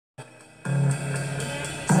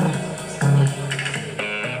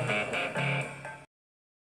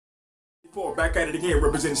We're back at it again,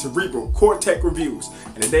 representing Cerebral Cortec Reviews.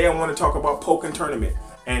 And today I want to talk about Pokken Tournament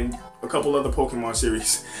and a couple other Pokemon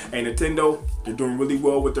series. And Nintendo, they're doing really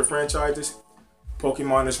well with their franchises.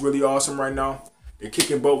 Pokemon is really awesome right now. They're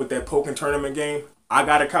kicking butt with that Pokken Tournament game. I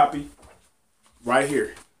got a copy right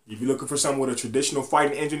here. If you're looking for something with a traditional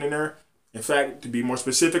fighting engine in there, in fact, to be more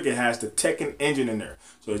specific, it has the Tekken engine in there.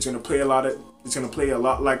 So it's gonna play a lot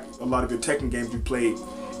like a lot of your Tekken games you played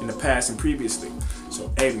in the past and previously.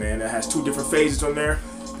 So hey man, it has two different phases on there.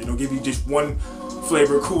 They don't give you just one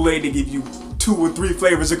flavor of Kool-Aid, they give you 2 or 3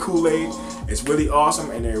 flavors of Kool-Aid. It's really awesome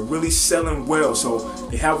and they're really selling well. So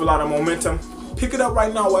they have a lot of momentum. Pick it up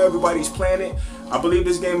right now while everybody's playing it. I believe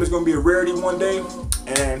this game is gonna be a rarity one day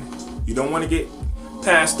and you don't wanna get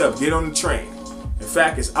passed up. Get on the train. In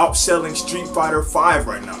fact, it's outselling Street Fighter V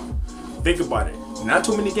right now. Think about it. Not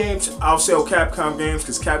too many games outsell Capcom games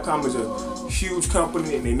because Capcom is a huge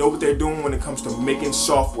company and they know what they're doing when it comes to making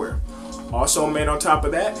software. Also, man, on top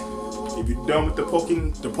of that, if you're done with the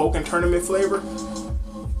Pokken Tournament flavor,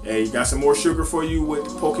 hey, you got some more sugar for you with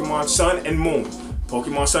Pokémon Sun and Moon.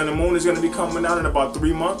 Pokémon Sun and Moon is going to be coming out in about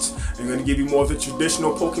 3 months. They're going to give you more of the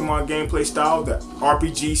traditional Pokemon gameplay style, the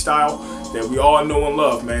RPG style that we all know and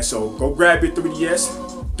love, man. So go grab your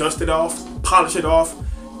 3DS, dust it off, polish it off.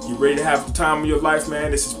 Get ready to have the time of your life, man.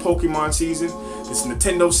 This is Pokemon season. This is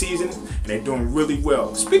Nintendo season, and they're doing really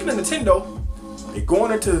well. Speaking of Nintendo, they're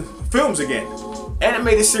going into films again.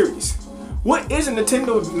 Animated series. What is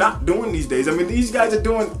Nintendo not doing these days? I mean, these guys are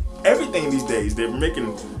doing everything these days. They're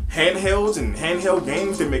making handhelds and handheld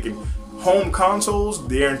games. They're making home consoles.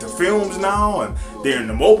 They're into films now, and they're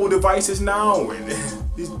into mobile devices now. And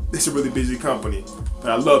it's a really busy company, but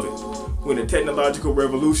I love it. We're in a technological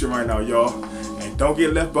revolution right now, y'all. And don't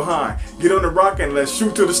get left behind. Get on the rock and let's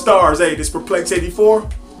shoot to the stars. Hey, this Perplex 84,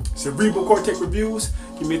 Cerebral Cortec Reviews.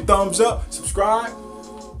 Give me a thumbs up, subscribe.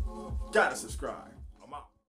 Gotta subscribe.